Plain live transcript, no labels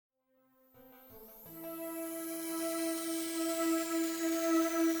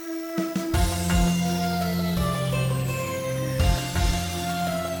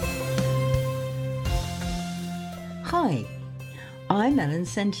I'm Ellen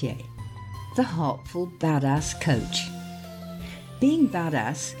Sentier, the Heartful Badass Coach. Being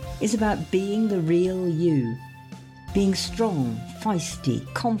badass is about being the real you, being strong,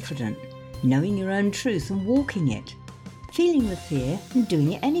 feisty, confident, knowing your own truth and walking it, feeling the fear and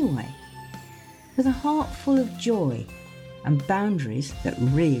doing it anyway, with a heart full of joy and boundaries that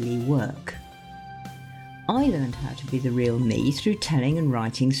really work. I learned how to be the real me through telling and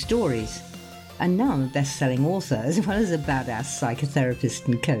writing stories, and now I'm a best-selling author as well as a badass psychotherapist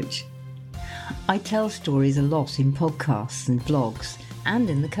and coach. I tell stories a lot in podcasts and blogs and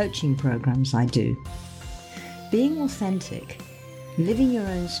in the coaching programs I do. Being authentic, living your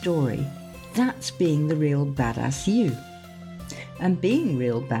own story, that's being the real badass you. And being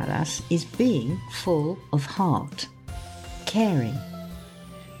real badass is being full of heart, caring.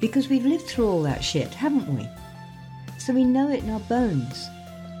 Because we've lived through all that shit, haven't we? So we know it in our bones.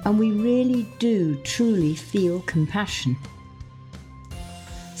 And we really do truly feel compassion.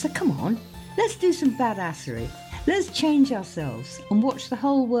 So come on, let's do some badassery. Let's change ourselves and watch the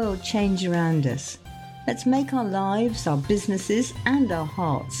whole world change around us. Let's make our lives, our businesses, and our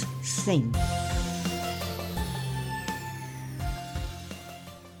hearts sing.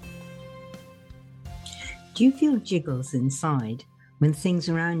 Do you feel jiggles inside when things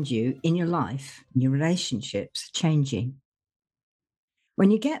around you in your life, in your relationships, are changing? When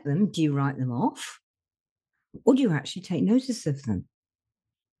you get them, do you write them off? Or do you actually take notice of them?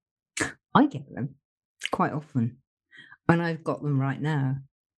 I get them quite often. And I've got them right now.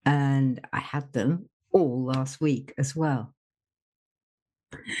 And I had them all last week as well.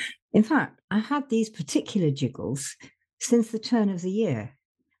 In fact, I had these particular jiggles since the turn of the year.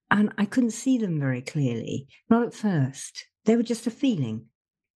 And I couldn't see them very clearly, not at first. They were just a feeling.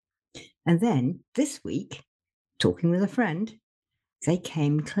 And then this week, talking with a friend, they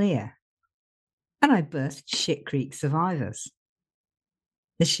came clear. And I birthed Shit Creek Survivors,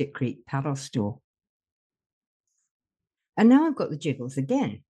 the Shit Creek paddle store. And now I've got the jiggles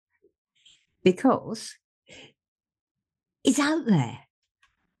again because it's out there.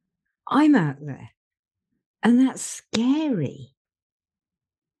 I'm out there. And that's scary.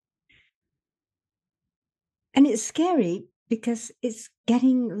 And it's scary because it's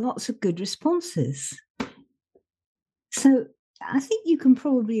getting lots of good responses. So I think you can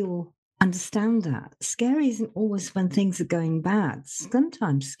probably all understand that. Scary isn't always when things are going bad.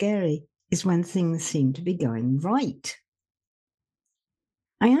 Sometimes scary is when things seem to be going right.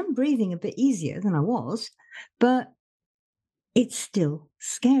 I am breathing a bit easier than I was, but it's still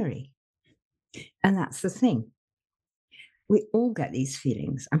scary. And that's the thing. We all get these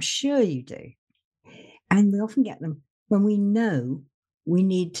feelings. I'm sure you do. And we often get them when we know we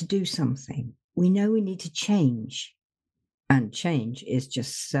need to do something. We know we need to change. And change is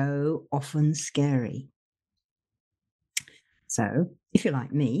just so often scary. So if you're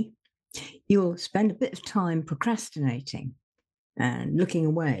like me, you'll spend a bit of time procrastinating and looking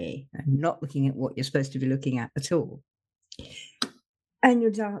away and not looking at what you're supposed to be looking at all. And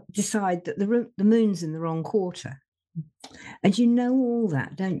you'll decide that the moon's in the wrong quarter. And you know all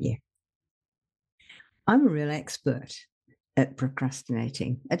that, don't you? I'm a real expert at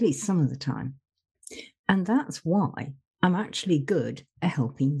procrastinating, at least some of the time. And that's why I'm actually good at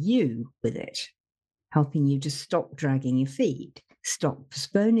helping you with it, helping you to stop dragging your feet, stop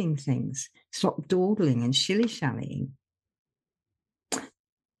postponing things, stop dawdling and shilly-shallying.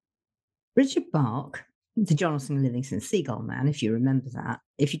 Richard Bach, the Jonathan Livingston Seagull Man, if you remember that.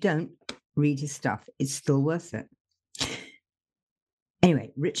 If you don't, read his stuff. It's still worth it.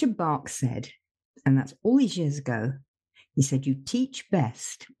 Anyway, Richard Bach said, and that's all these years ago, he said, you teach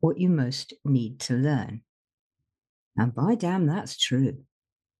best what you most need to learn. And by damn, that's true.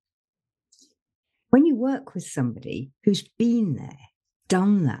 When you work with somebody who's been there,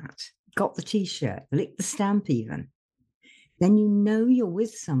 done that, got the t-shirt, licked the stamp even, then you know you're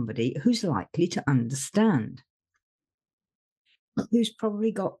with somebody who's likely to understand, who's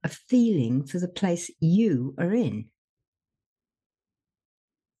probably got a feeling for the place you are in.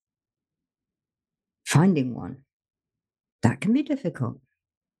 Finding one, that can be difficult.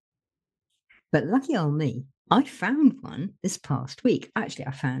 But lucky old me, I found one this past week. Actually,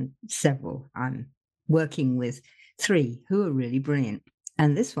 I found several. I'm working with 3 who are really brilliant.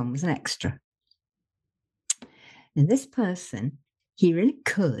 And this one was an extra. And this person, he really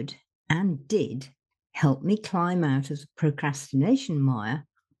could and did help me climb out of the procrastination mire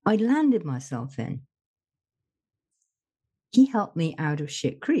I landed myself in. He helped me out of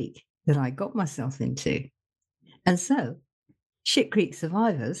Shit Creek that I got myself into. And so Shit Creek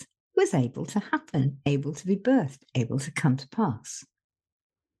Survivors was able to happen, able to be birthed, able to come to pass.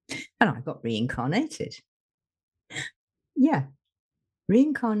 And I got reincarnated. Yeah,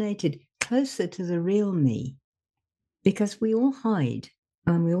 reincarnated closer to the real me, because we all hide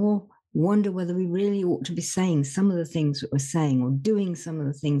and we all wonder whether we really ought to be saying some of the things that we're saying, or doing some of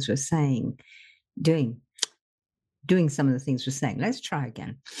the things we're saying, doing some of the things we're saying. Let's try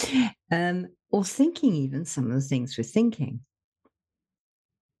again. Or thinking even some of the things we're thinking.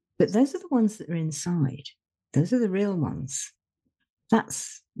 But those are the ones that are inside. Those are the real ones.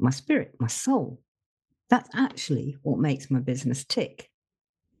 That's my spirit, my soul. That's actually what makes my business tick.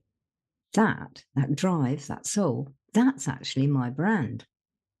 That drive, that soul, that's actually my brand.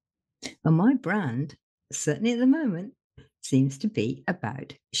 And my brand, certainly at the moment, seems to be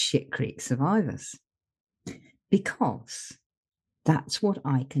about Shit Creek survivors. Because that's what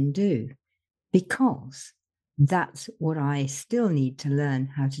I can do. Because that's what I still need to learn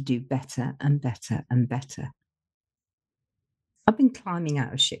how to do better and better and better. I've been climbing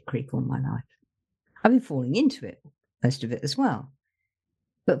out of Shit Creek all my life. I've been falling into it, most of it as well.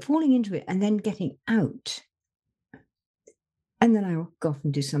 But falling into it and then getting out. And then I go off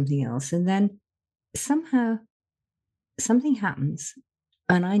and do something else. And then somehow something happens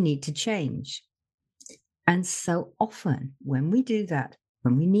and I need to change. And so often when we do that,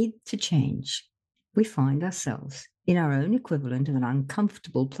 when we need to change, we find ourselves in our own equivalent of an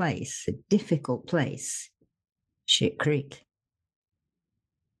uncomfortable place, a difficult place, Shit Creek.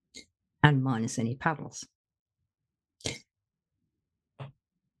 And minus any paddles.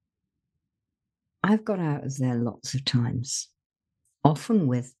 I've got out of there lots of times, often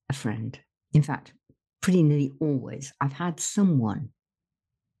with a friend. In fact, pretty nearly always, I've had someone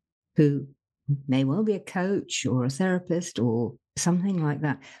who may well be a coach or a therapist or something like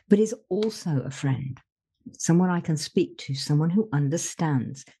that, but is also a friend, someone I can speak to, someone who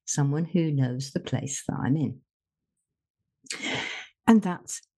understands, someone who knows the place that I'm in. And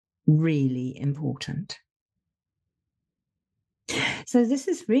that's really important. So this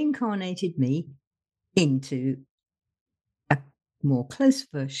has reincarnated me into a more close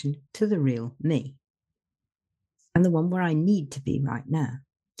version to the real me, and the one where I need to be right now.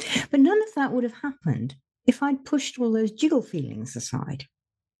 But none of that would have happened if I'd pushed all those jiggle feelings aside.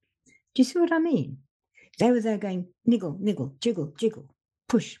 Do you see what I mean? They were there going, niggle, niggle, jiggle, jiggle,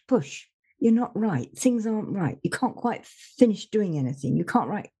 push, push. You're not right. Things aren't right. You can't quite finish doing anything. You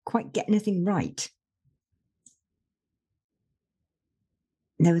can't quite get anything right.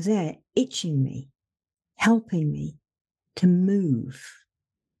 And they were there itching me, helping me to move.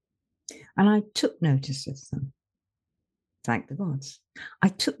 And I took notice of them. Thank the gods. I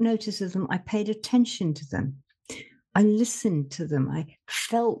took notice of them. I paid attention to them. I listened to them. I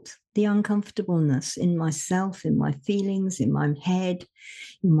felt the uncomfortableness in myself, in my feelings, in my head,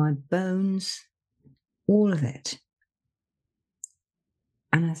 in my bones, all of it.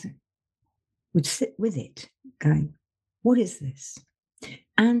 And I would sit with it, going, what is this?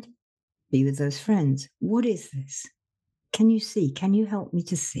 And be with those friends. What is this? Can you see? Can you help me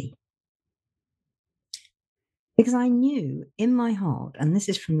to see? Because I knew in my heart, and this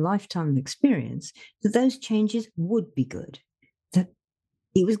is from lifetime of experience, that those changes would be good, that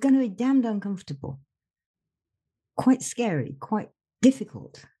it was going to be damned uncomfortable, quite scary, quite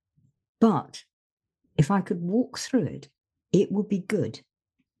difficult. But if I could walk through it, it would be good.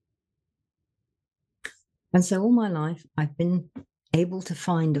 And so all my life, I've been able to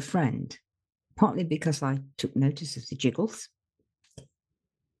find a friend, partly because I took notice of the jiggles.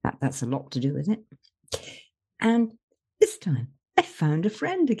 That's a lot to do with it. And this time, I found a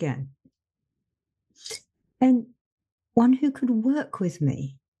friend again. And one who could work with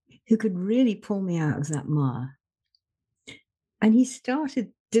me, who could really pull me out of that mire. And he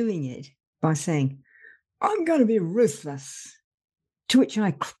started doing it by saying, I'm going to be ruthless. To which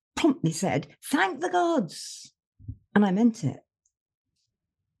I promptly said, thank the gods. And I meant it.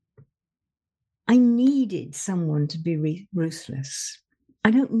 I needed someone to be ruthless. I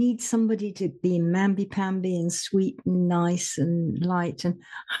don't need somebody to be mamby-pamby and sweet and nice and light. And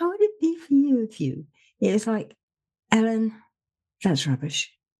how would it be for you if you? It was like, Ellen, that's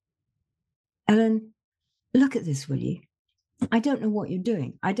rubbish. Ellen, look at this, will you? I don't know what you're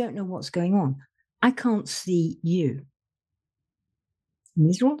doing. I don't know what's going on. I can't see you. And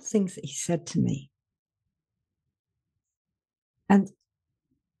these are all the things that he said to me. And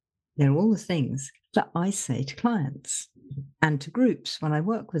they're all the things that I say to clients and to groups when I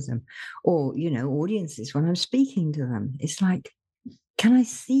work with them, or, audiences when I'm speaking to them. It's like, can I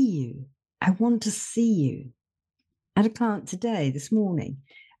see you? I want to see you. I had a client this morning,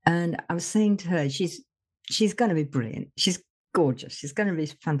 and I was saying to her, she's going to be brilliant. She's gorgeous. She's going to be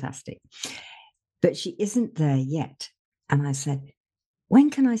fantastic. But she isn't there yet. And I said, when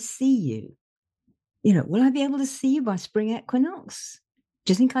can I see you? Will I be able to see you by spring equinox?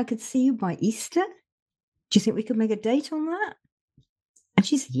 Do you think I could see you by Easter? Do you think we could make a date on that? And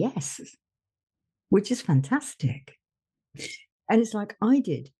she said, yes, which is fantastic. And it's like I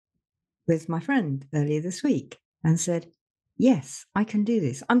did with my friend earlier this week and said, yes, I can do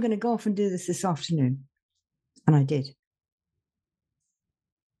this. I'm going to go off and do this afternoon. And I did.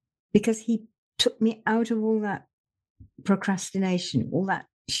 Because he took me out of all that procrastination, all that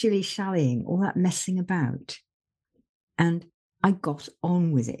shilly-shallying, all that messing about. And I got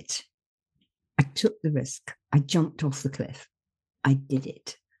on with it. I took the risk. I jumped off the cliff. I did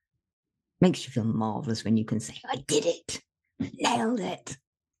it. Makes you feel marvelous when you can say, I did it. Nailed it.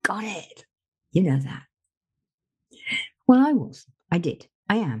 Got it. You know that. Well, I did.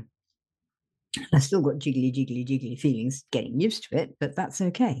 I am. I've still got jiggly feelings getting used to it, but that's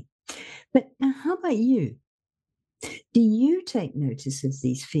okay. But now, how about you? Do you take notice of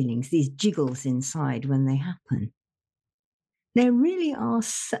these feelings, these jiggles inside when they happen? They really are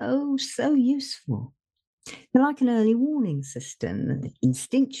so useful. They're like an early warning system,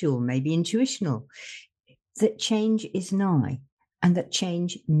 instinctual, maybe intuitional, that change is nigh and that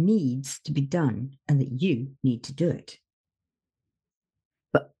change needs to be done and that you need to do it.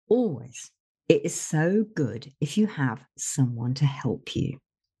 But always, it is so good if you have someone to help you.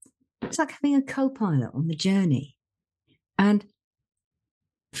 It's like having a co-pilot on the journey. And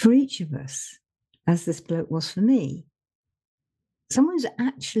for each of us, as this bloke was for me, someone who's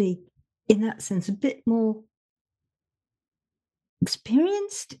actually, in that sense, a bit more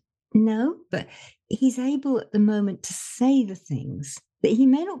experienced? No, but he's able at the moment to say the things that he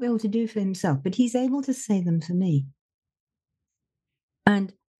may not be able to do for himself, but he's able to say them for me.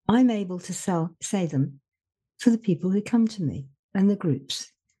 And I'm able to say them for the people who come to me and the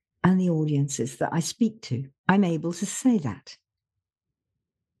groups and the audiences that I speak to. I'm able to say that.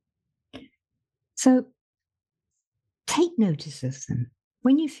 So take notice of them.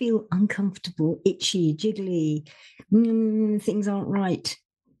 When you feel uncomfortable, itchy, jiggly, things aren't right,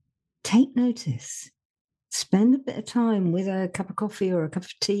 take notice. Spend a bit of time with a cup of coffee or a cup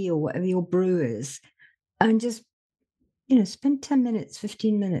of tea or whatever your brew is, and just, spend 10 minutes,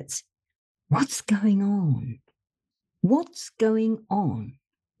 15 minutes. What's going on? What's going on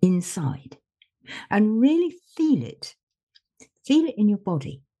inside? And really feel it. Feel it in your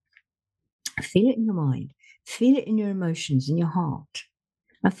body. Feel it in your mind. Feel it in your emotions, in your heart.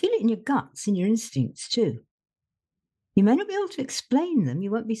 And feel it in your guts, in your instincts too. You may not be able to explain them.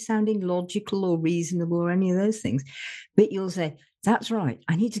 You won't be sounding logical or reasonable or any of those things. But you'll say, that's right.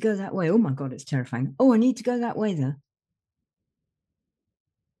 I need to go that way. Oh my God, it's terrifying. Oh, I need to go that way though.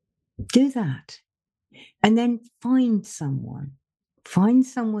 Do that. And then find someone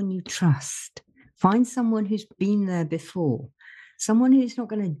you trust. Find someone who's been there before. Someone who's not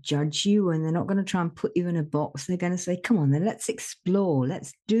going to judge you and they're not going to try and put you in a box. They're going to say, come on, then let's explore.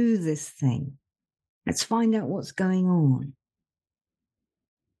 Let's do this thing. Let's find out what's going on.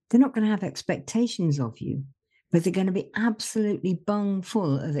 They're not going to have expectations of you, but they're going to be absolutely bung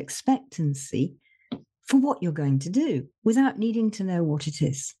full of expectancy for what you're going to do without needing to know what it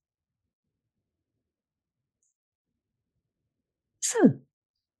is. So,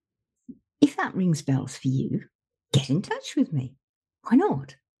 if that rings bells for you, get in touch with me. Why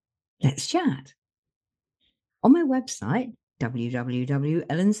not? Let's chat. On my website,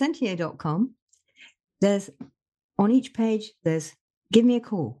 www.ellensentier.com, on each page, there's give me a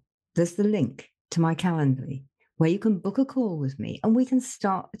call. There's the link to my Calendly where you can book a call with me and we can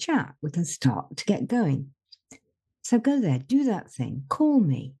start a chat. We can start to get going. So go there, do that thing, call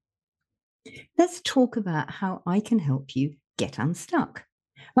me. Let's talk about how I can help you get unstuck,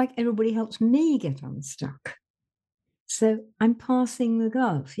 like everybody helps me get unstuck. So I'm passing the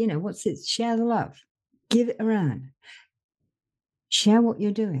love. What's it? Share the love. Give it around. Share what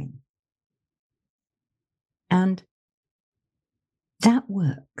you're doing. And that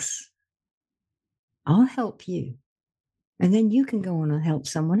works. I'll help you. And then you can go on and help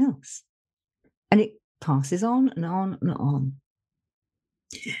someone else. And it passes on and on and on.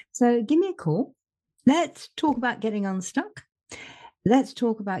 So give me a call. Let's talk about getting unstuck. Let's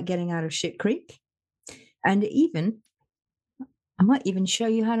talk about getting out of shit creek. And I might even show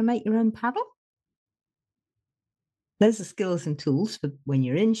you how to make your own paddle. Those are skills and tools for when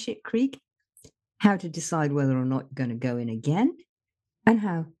you're in shit creek, how to decide whether or not you're going to go in again, and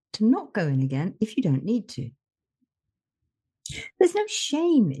how to not go in again if you don't need to. There's no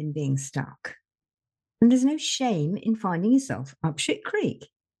shame in being stuck. And there's no shame in finding yourself up shit creek.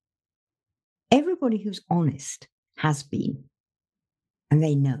 Everybody who's honest has been, and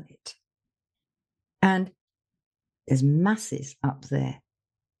they know it. And there's masses up there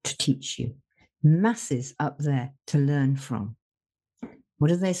to teach you, masses up there to learn from. What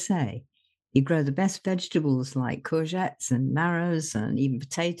do they say? You grow the best vegetables like courgettes and marrows and even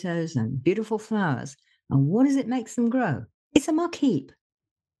potatoes and beautiful flowers. And what does it make them grow? It's a muck heap.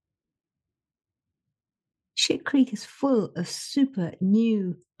 Shit Creek is full of super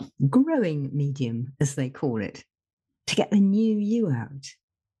new growing medium, as they call it, to get the new you out.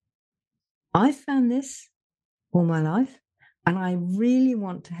 I've found this all my life, and I really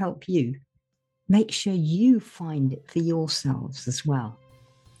want to help you make sure you find it for yourselves as well.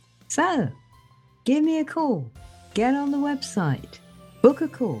 So, give me a call, get on the website, book a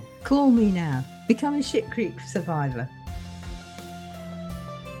call, call me now, become a Shit Creek survivor.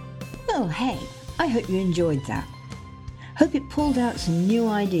 Well, hey, I hope you enjoyed that. Hope it pulled out some new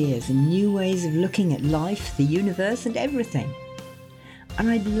ideas and new ways of looking at life, the universe, and everything. And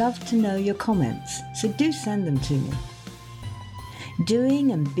I'd love to know your comments, so do send them to me.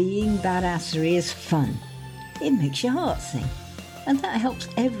 Doing and being badassery is fun. It makes your heart sing, and that helps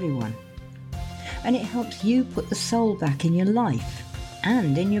everyone. And it helps you put the soul back in your life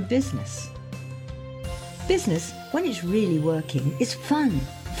and in your business. Business, when it's really working, is fun,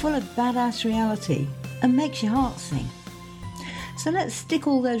 full of badass reality, and makes your heart sing. So let's stick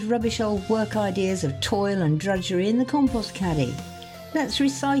all those rubbish old work ideas of toil and drudgery in the compost caddy. Let's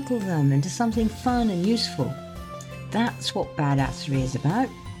recycle them into something fun and useful. That's what badassery is about,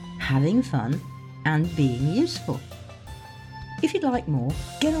 having fun and being useful. If you'd like more,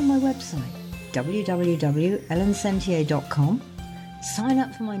 get on my website, www.ellensentier.com, sign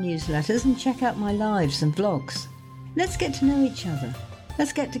up for my newsletters and check out my lives and vlogs. Let's get to know each other.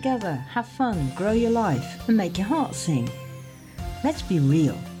 Let's get together, have fun, grow your life, and make your heart sing. Let's be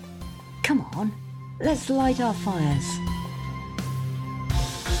real. Come on, let's light our fires.